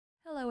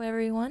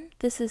everyone,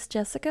 this is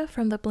Jessica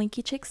from the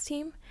Blinky Chicks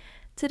team.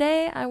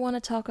 Today I want to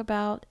talk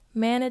about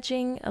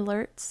managing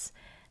alerts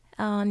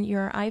on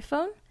your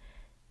iPhone.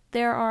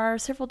 There are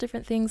several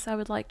different things I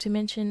would like to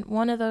mention,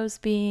 one of those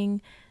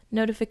being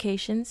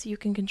notifications. You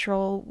can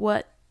control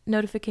what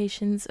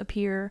notifications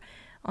appear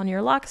on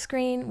your lock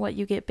screen, what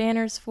you get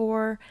banners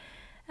for,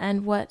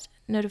 and what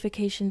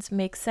notifications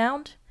make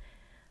sound.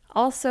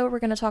 Also, we're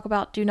going to talk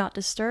about Do Not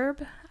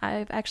Disturb.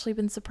 I've actually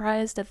been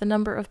surprised at the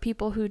number of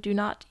people who do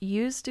not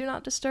use Do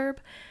Not Disturb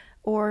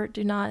or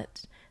do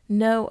not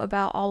know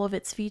about all of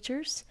its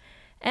features.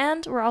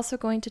 And we're also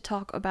going to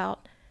talk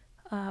about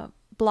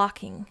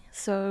blocking.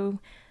 So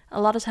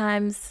a lot of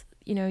times,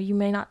 you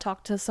may not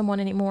talk to someone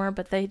anymore,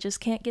 but they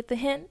just can't get the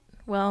hint.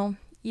 Well,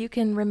 you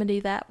can remedy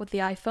that with the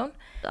iPhone.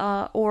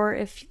 Or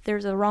if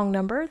there's a wrong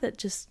number that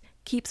just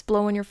keeps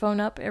blowing your phone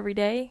up every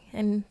day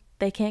and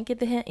they can't get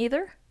the hint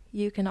either,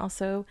 you can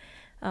also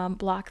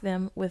block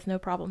them with no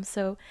problem.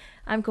 So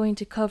I'm going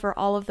to cover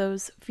all of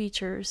those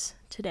features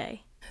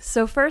today.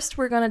 So first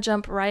we're going to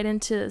jump right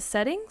into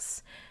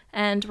settings,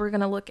 and we're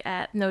going to look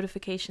at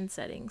notification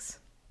settings.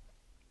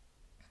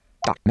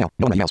 Mail,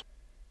 no emails.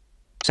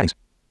 Settings.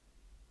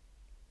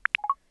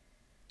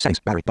 Settings,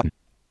 battery button.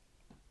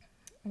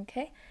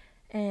 Okay,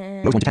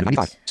 and Low 1 to 10,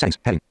 95. Settings,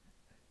 heading.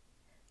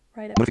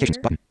 Right up Notifications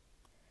here, button.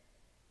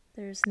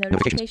 there's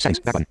notifications. Settings,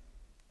 back button.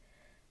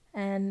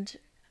 And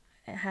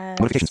it has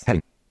Notifications,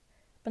 heading.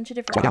 a bunch of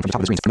different Scroll down from the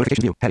top of the screen. options.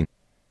 Notification view, heading.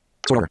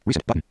 Sort order,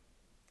 reset button.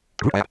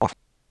 Group by app off.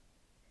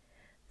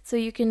 So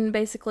you can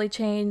basically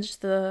change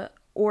the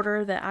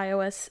order that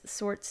iOS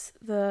sorts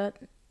the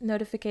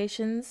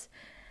notifications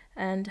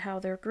and how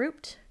they're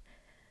grouped.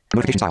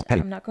 Notification style, And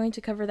heading. I'm not going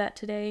to cover that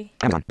today.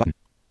 Amazon button.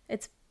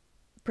 It's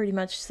pretty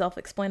much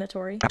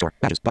self-explanatory. App Store,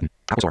 badges button.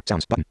 Apple Store,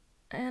 sounds button.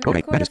 And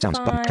Rotate, I'm going badges, to sounds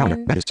button. Calendar,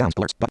 find, badges, sounds,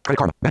 alerts, button. Credit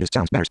Karma, badges,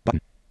 sounds, banners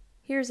button.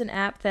 here's an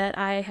app that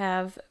I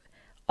have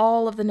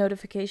all of the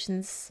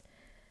notifications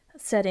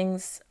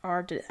settings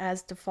are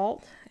as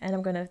default, and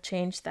I'm going to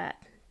change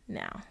that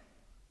now.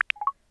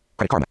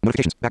 Credit Karma,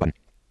 notifications, back button.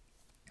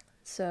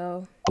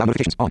 So Allow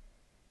notifications on.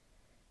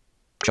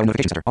 Show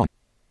notification center on.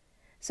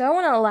 I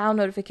want to allow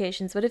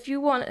notifications, but if you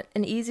want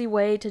an easy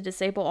way to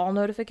disable all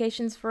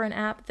notifications for an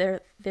app,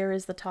 there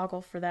is the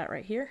toggle for that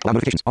right here. Allow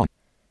notifications on.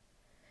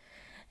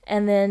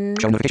 And then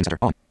Show notification center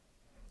on.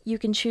 you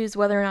can choose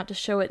whether or not to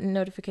show it in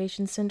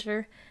Notification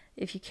Center.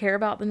 If you care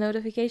about the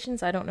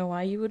notifications, I don't know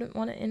why you wouldn't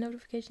want it in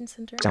Notification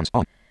Center. Sounds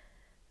on.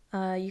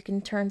 You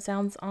can turn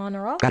sounds on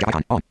or off. Badge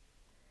icon on.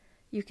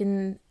 You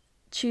can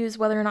choose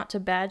whether or not to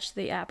badge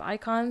the app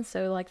icon,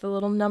 so like the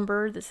little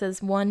number that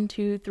says 1,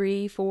 2,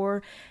 3,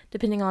 4,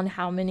 depending on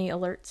how many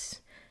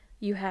alerts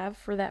you have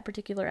for that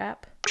particular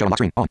app. Show unlock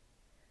screen on.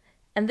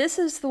 And this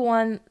is the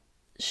one,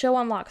 show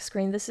on lock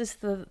screen. This is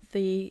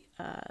the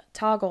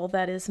toggle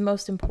that is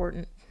most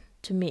important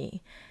to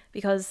me,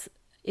 because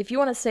if you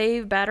want to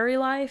save battery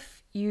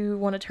life, you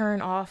want to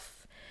turn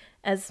off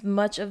as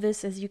much of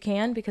this as you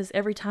can, because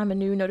every time a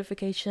new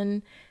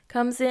notification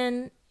comes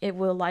in, it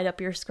will light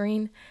up your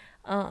screen.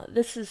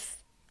 This has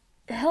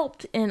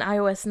helped in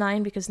iOS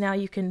 9 because now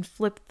you can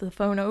flip the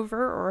phone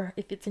over, or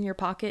if it's in your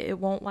pocket, it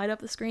won't light up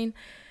the screen.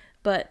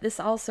 But this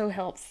also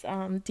helps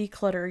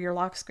declutter your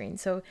lock screen.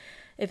 So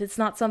if it's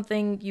not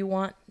something you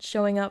want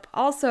showing up,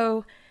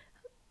 also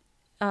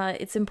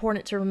it's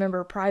important to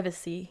remember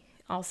privacy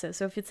also.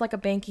 So if it's like a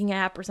banking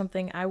app or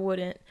something, I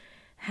wouldn't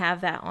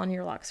have that on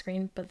your lock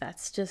screen, but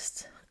that's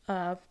just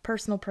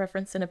personal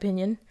preference and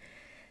opinion.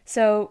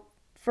 So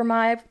for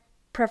my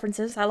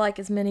preferences, I like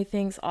as many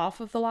things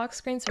off of the lock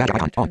screen. So Badge I'm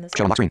going icon to turn on. this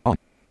Show off. unlock screen on.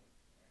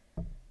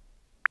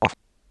 Off.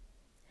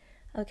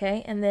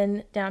 Okay, and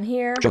then down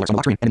here, Show alerts on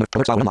lock screen. And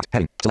alert style when unlocked.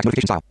 Heading. Select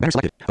notification style. Banner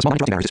selected. A small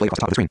interrupting banner is displayed across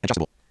the top of the screen.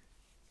 Adjustable.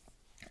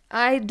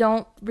 I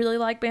don't really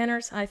like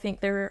banners. I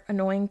think they're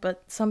annoying,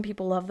 but some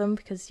people love them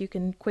because you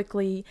can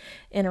quickly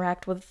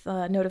interact with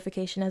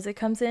notification as it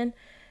comes in.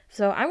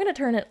 So I'm going to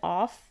turn it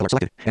off. Alert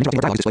selected. An interrupting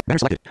alert dialog is displayed. Banner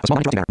selected. A small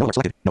interrupting banner. No alert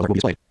selected. No alert will be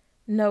displayed.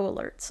 No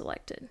alert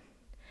selected.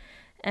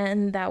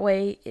 And that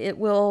way it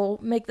will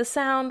make the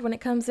sound when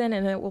it comes in,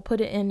 and it will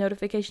put it in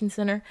Notification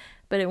Center,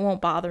 but it won't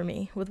bother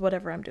me with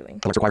whatever I'm doing.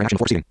 Alerts require an action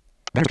before proceeding.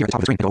 Banners appear at the top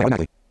of the screen and go away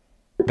automatically.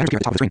 Banners appear at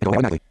the top of the screen and go away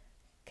automatically.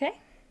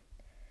 Okay.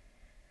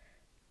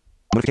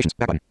 Notifications,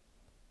 back button.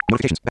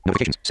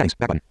 Notifications, settings,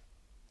 back button.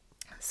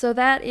 So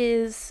that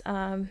is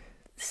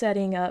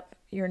setting up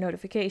your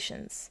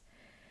notifications.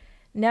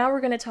 Now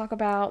we're going to talk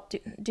about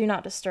do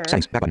Not Disturb.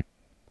 Settings, back button.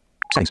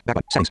 Settings, back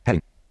button. Settings,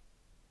 heading.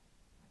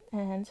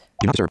 And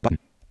Do not disturb button.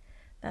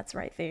 that's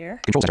right there.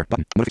 Control center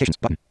button. Notifications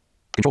button.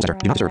 Control center.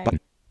 Do not disturb button.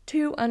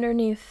 Two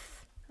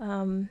underneath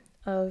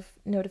of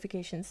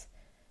notifications.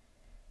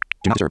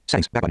 Do not disturb.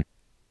 Settings, back button.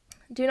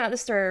 Do Not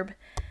Disturb.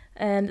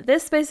 And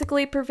this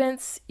basically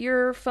prevents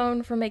your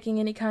phone from making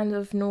any kind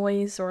of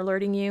noise or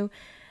alerting you.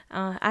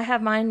 I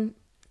have mine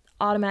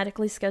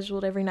automatically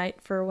scheduled every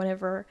night for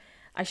whenever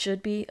I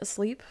should be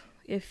asleep.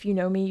 If you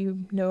know me,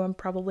 you know I'm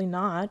probably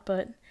not,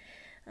 but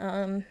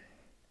I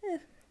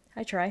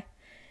try.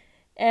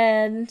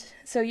 And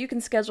so you can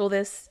schedule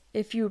this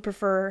if you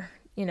prefer,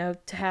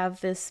 to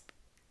have this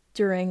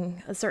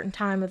during a certain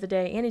time of the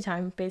day,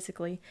 anytime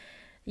basically.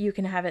 You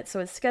can have it so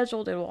it's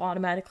scheduled, it will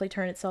automatically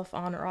turn itself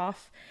on or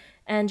off.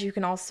 And you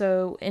can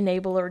also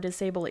enable or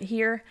disable it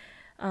here.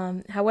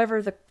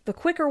 However, the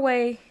quicker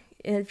way,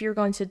 if you're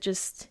going to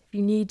if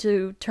you need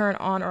to turn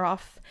on or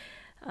off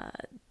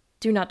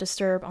Do Not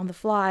Disturb on the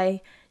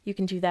fly, you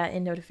can do that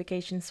in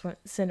Notifications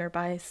Center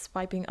by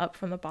swiping up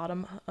from the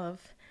bottom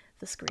of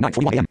the screen.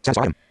 9:41 a.m. Status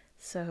item.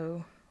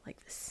 So,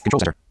 like this. Control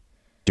center.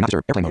 Do not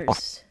disturb. Airplane mode off.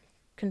 There's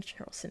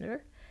Control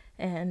Center,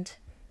 and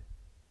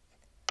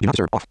Do not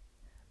disturb off.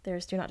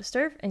 there's Do Not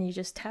Disturb, and you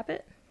just tap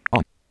it,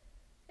 On.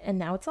 and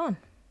now it's on.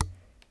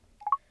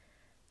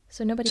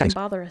 So nobody Settings.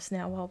 can bother us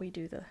now while we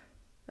do the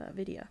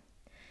video.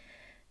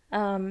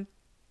 And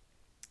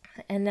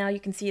now you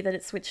can see that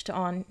it switched to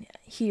on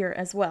here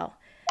as well.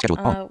 Scheduled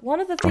on. One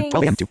of the From things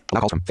 12 a.m. to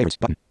allow calls from favorites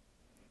button.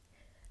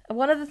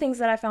 One of the things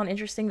that I found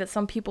interesting that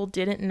some people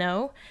didn't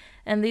know,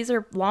 and these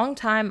are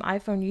longtime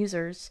iPhone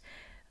users,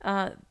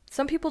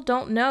 some people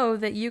don't know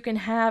that you can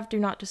have Do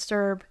Not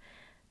Disturb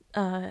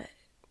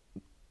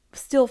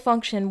still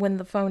function when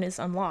the phone is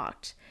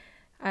unlocked.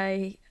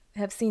 I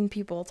have seen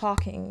people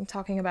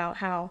talking about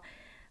how,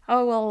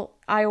 oh well,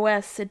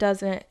 iOS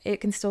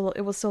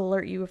it will still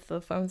alert you if the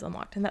phone's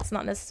unlocked, and that's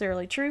not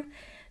necessarily true.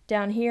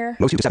 Down here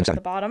Low 2 to 7 at 7.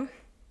 the bottom,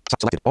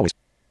 Selected always.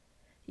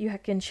 you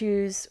can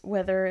choose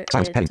whether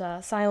Silence it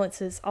heading.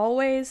 silences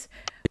always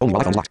Only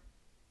while or iPhone is locked.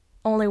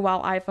 only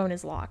while iPhone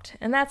is locked.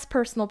 And that's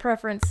personal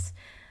preference.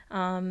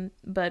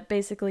 But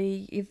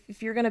basically,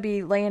 if you're going to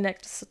be laying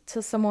next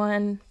to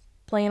someone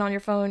playing on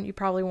your phone, you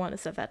probably want to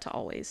set that to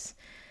always.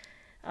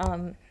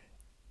 And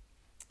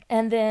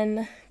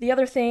then the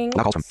other thing,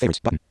 Allow calls from favorites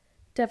button.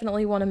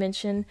 definitely want to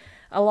mention,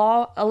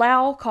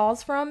 allow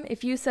calls from.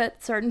 If you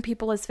set certain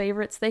people as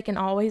favorites, they can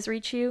always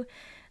reach you.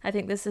 I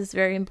think this is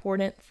very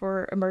important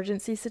for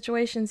emergency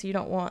situations. You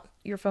don't want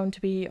your phone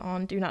to be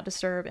on Do Not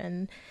Disturb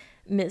and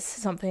miss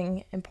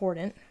something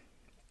important.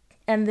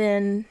 And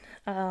then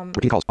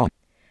Repeat calls on.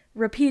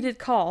 repeated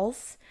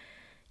calls,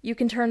 you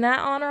can turn that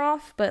on or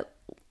off, but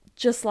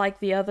just like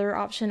the other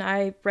option,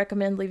 I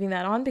recommend leaving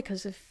that on,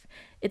 because if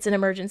it's an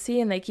emergency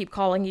and they keep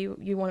calling you,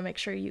 you want to make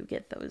sure you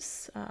get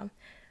those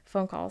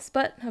phone calls.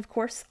 But of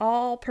course,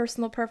 all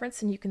personal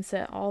preference, and you can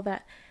set all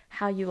that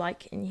how you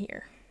like in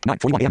here.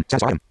 9:41 a.m.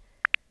 Status item.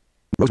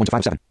 Rows 1 to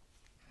 5 7.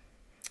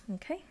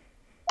 Okay.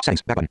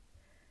 Settings. Back button.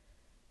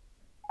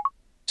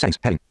 Settings.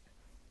 Heading.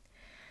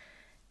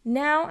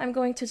 Now I'm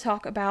going to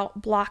talk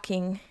about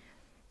blocking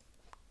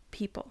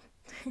people.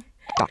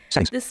 Dock.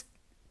 Settings. This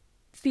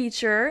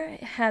feature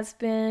has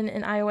been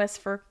in iOS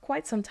for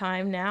quite some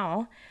time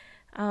now,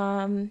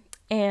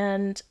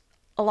 and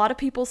a lot of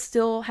people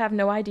still have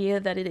no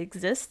idea that it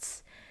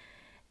exists.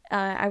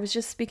 I was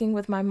just speaking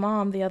with my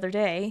mom the other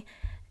day,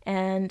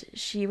 and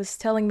she was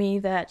telling me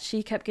that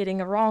she kept getting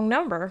a wrong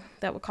number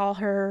that would call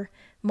her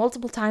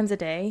multiple times a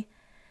day,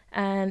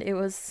 and it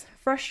was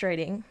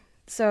frustrating.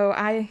 So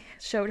I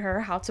showed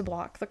her how to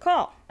block the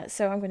call.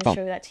 So I'm going to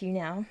show that to you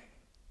now.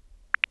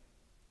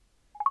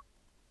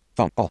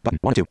 Phone. All. Button.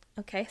 1 2.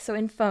 Okay, so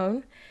in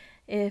Phone,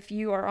 if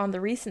you are on the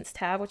Recents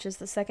tab, which is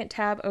the second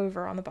tab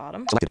over on the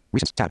bottom, Selected.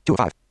 Recent. Tab. 2 of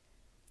 5.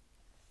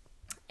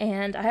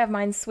 and I have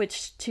mine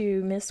switched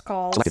to Missed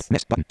Calls Selected.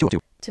 Missed. Button. 2 of 2.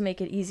 to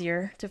make it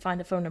easier to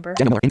find a phone number.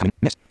 Daniel Miller incoming.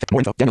 Missed.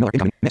 More info. Daniel Miller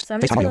incoming. Missed. So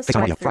I'm just FaceTime audio. gonna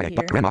FaceTime audio. swipe through Friday.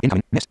 here. Grandma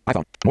incoming. Missed.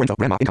 iPhone. More info.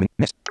 Grandma incoming.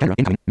 Missed. Camera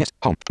incoming. Missed.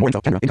 Home. More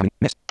info. Camera incoming.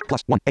 Missed.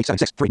 Plus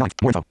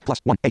 1-876-394. More info.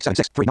 Plus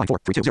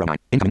 1-876-394-3209.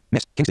 Incoming.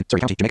 Missed. Kingston, Surrey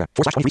County, Jamaica.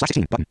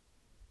 4/23/16. Button.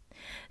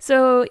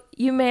 So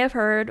you may have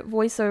heard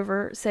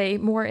VoiceOver say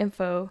more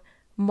info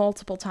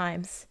multiple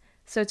times.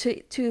 So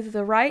to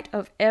the right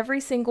of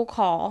every single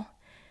call,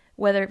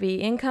 whether it be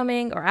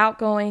incoming or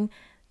outgoing,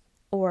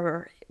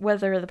 or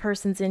whether the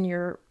person's in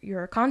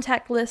your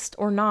contact list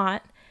or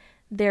not,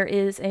 there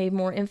is a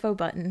more info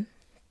button,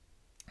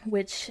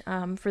 which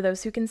for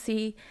those who can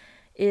see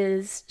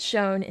is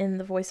shown in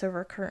the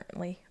VoiceOver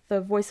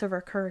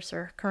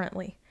cursor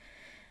currently.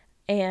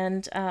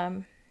 And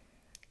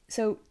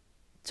so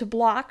to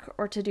block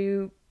or to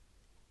do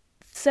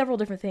several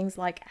different things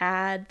like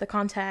add the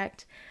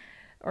contact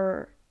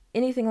or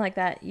anything like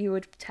that, you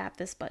would tap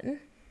this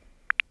button.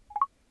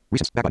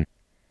 Recent. Back button.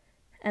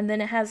 And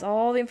then it has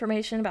all the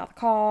information about the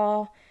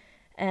call,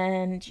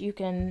 and you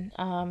can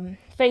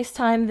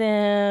FaceTime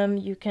them,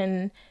 you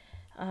can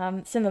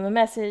send them a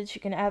message,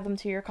 you can add them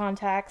to your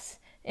contacts,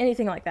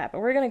 anything like that. But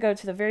we're going to go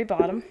to the very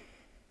bottom.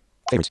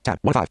 Favorites. Tab.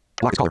 1 of 5.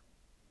 Block this caller.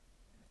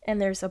 And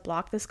there's a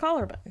Block This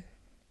Caller button.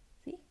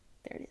 See?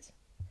 There it is.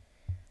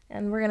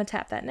 And we're going to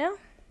tap that now.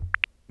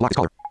 Block this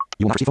caller.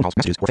 You will not receive phone calls,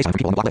 messages, or FaceTime from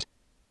people on the block list.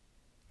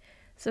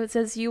 So it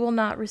says you will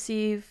not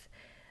receive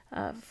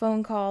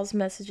phone calls,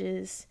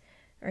 messages,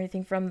 or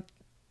anything from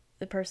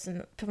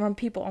from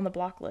people on the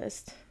block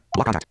list.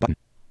 Block contact. Button.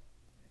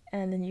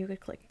 And then you could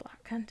click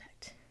Block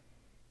Contact.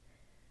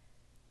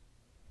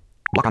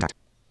 Block contact.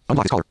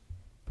 Unblock this caller.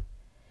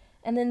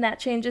 And then that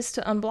changes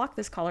to Unblock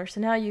This Caller, so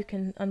now you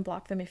can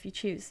unblock them if you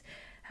choose.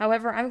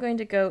 However, I'm going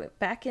to go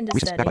back into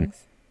Recent. Back button.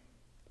 settings.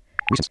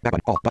 Recent. Back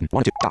button. All. Button.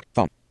 1 of 2. Dock.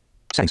 Phone.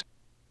 Settings.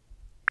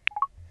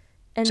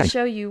 and Settings.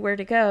 show you where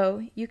to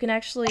go, you can General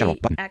actually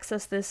button.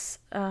 access this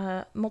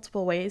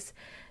multiple ways,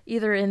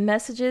 either in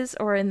messages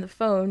or in the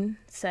phone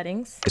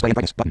settings. Display and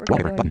brightness button. We're going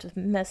to Wallpaper go button.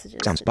 into messages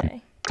Sounds button.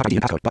 today. Touch ID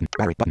and passcode button.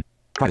 Battery button.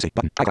 Privacy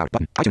button. iCloud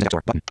button. iTunes App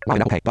Store button.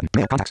 Login Apple Pay button.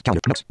 Mail contacts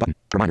calendar notes button.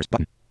 Reminders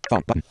button.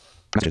 Phone button.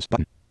 Messages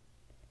button.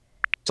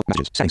 So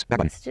messages. Settings. Back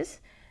button. Messages.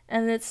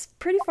 And it's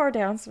pretty far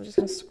down, so we're just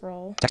going to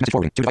scroll. Text message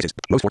forwarding. 2 devices.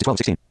 Lows 4 to 12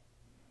 16.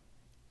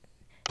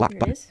 Blocked Here it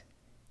button. is.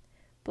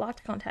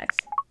 Blocked contacts.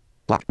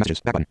 Blocked messages.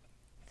 Back button.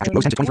 So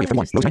Lows 10 to 23 you 31.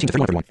 wanna Lows 19 to just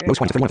 31 31. do it Lows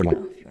 20 to 31 very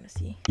 31. well if you want to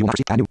see. You will not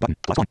receive add new button.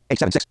 +1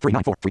 876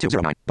 394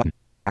 3209 button.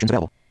 Actions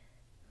available.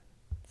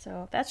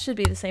 So that should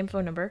be the same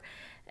phone number.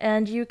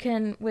 And you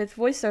can, with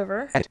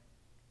VoiceOver, Edit.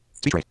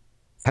 Speech rate.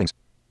 Headings.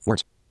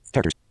 Words.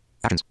 Characters.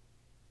 Actions.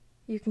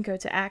 you can go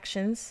to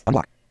Actions,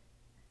 Unblock.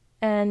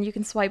 and you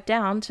can swipe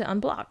down to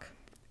unblock.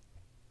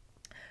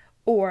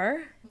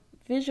 Or,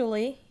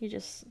 visually, you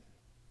just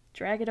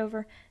drag it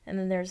over, and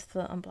then there's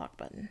the unblock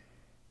button.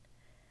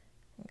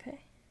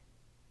 Okay.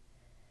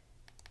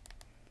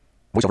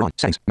 VoiceOver on.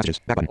 Settings. Messages.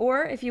 Back button.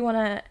 Or, if you want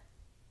to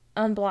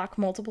unblock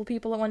multiple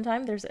people at one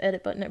time, there's an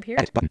edit button up here.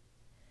 Edit button.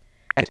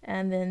 Edit.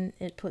 And then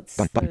it puts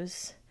Button.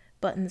 those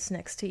buttons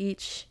next to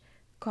each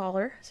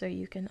caller, so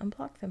you can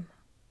unblock them.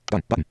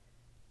 Done. Button.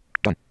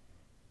 Done.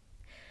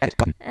 Edit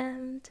button.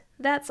 And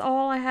that's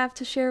all I have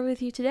to share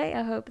with you today.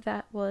 I hope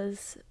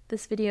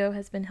this video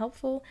has been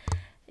helpful.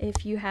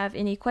 If you have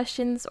any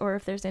questions or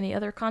if there's any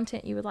other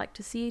content you would like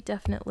to see,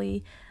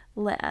 definitely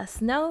let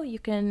us know. You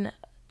can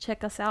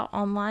check us out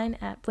online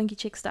at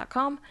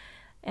blinkychicks.com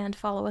and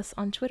follow us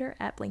on Twitter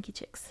at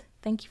blinkychicks.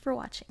 Thank you for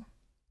watching.